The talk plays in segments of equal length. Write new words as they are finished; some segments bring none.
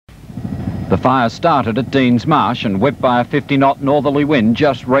The fire started at Deans Marsh and, whipped by a 50-knot northerly wind,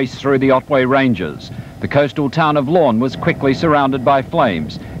 just raced through the Otway Ranges. The coastal town of Lorne was quickly surrounded by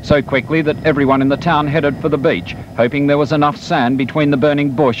flames, so quickly that everyone in the town headed for the beach, hoping there was enough sand between the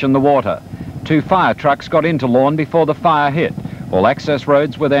burning bush and the water. 2 fire trucks got into Lorne before the fire hit. All access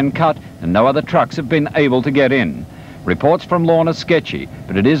roads were then cut and no other trucks have been able to get in. Reports from Lorne are sketchy,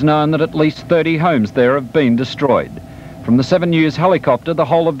 but it is known that at least 30 homes there have been destroyed. From the 7 News helicopter, the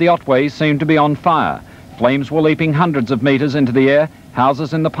whole of the Otway seemed to be on fire. Flames were leaping hundreds of metres into the air.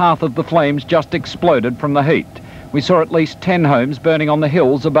 Houses in the path of the flames just exploded from the heat. We saw at least 10 homes burning on the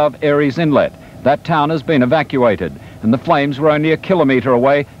hills above Aries Inlet. That town has been evacuated, and the flames were only a kilometre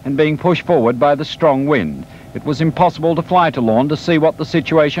away and being pushed forward by the strong wind. It was impossible to fly to Lorne to see what the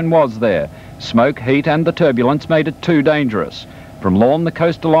situation was there. Smoke, heat and the turbulence made it too dangerous. From Lorne, the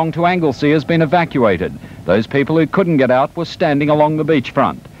coast along to Anglesea has been evacuated. Those people who couldn't get out were standing along the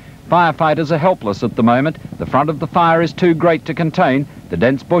beachfront. Firefighters are helpless at the moment. The front of the fire is too great to contain. The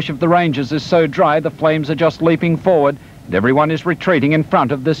dense bush of the ranges is so dry the flames are just leaping forward, and everyone is retreating in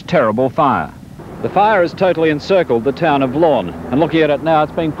front of this terrible fire. The fire has totally encircled the town of Lorne, and looking at it now,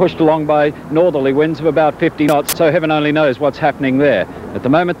 it's being pushed along by northerly winds of about 50 knots, so heaven only knows what's happening there. At the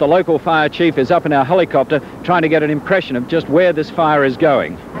moment, the local fire chief is up in our helicopter trying to get an impression of just where this fire is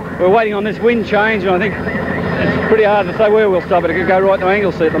going. We're waiting on this wind change, and I think it's pretty hard to say where we'll stop it. It could go right to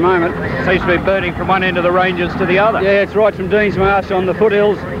Anglesea at the moment. It seems to be burning from one end of the ranges to the other. Yeah, it's right from Deans Marsh on the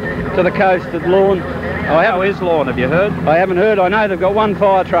foothills to the coast at Lorne. How is Lorne, have you heard? I haven't heard. I know they've got 1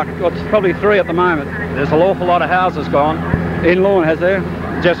 fire truck. Got probably 3 at the moment. There's an awful lot of houses gone. In Lorne, has there?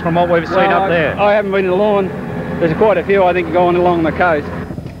 Just from what we've seen up there. I haven't been to Lorne. There's quite a few, I think, going along the coast.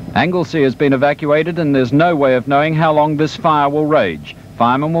 Anglesea has been evacuated and there's no way of knowing how long this fire will rage.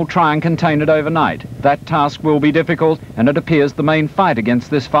 Firemen will try and contain it overnight. That task will be difficult, and it appears the main fight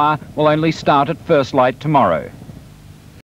against this fire will only start at first light tomorrow.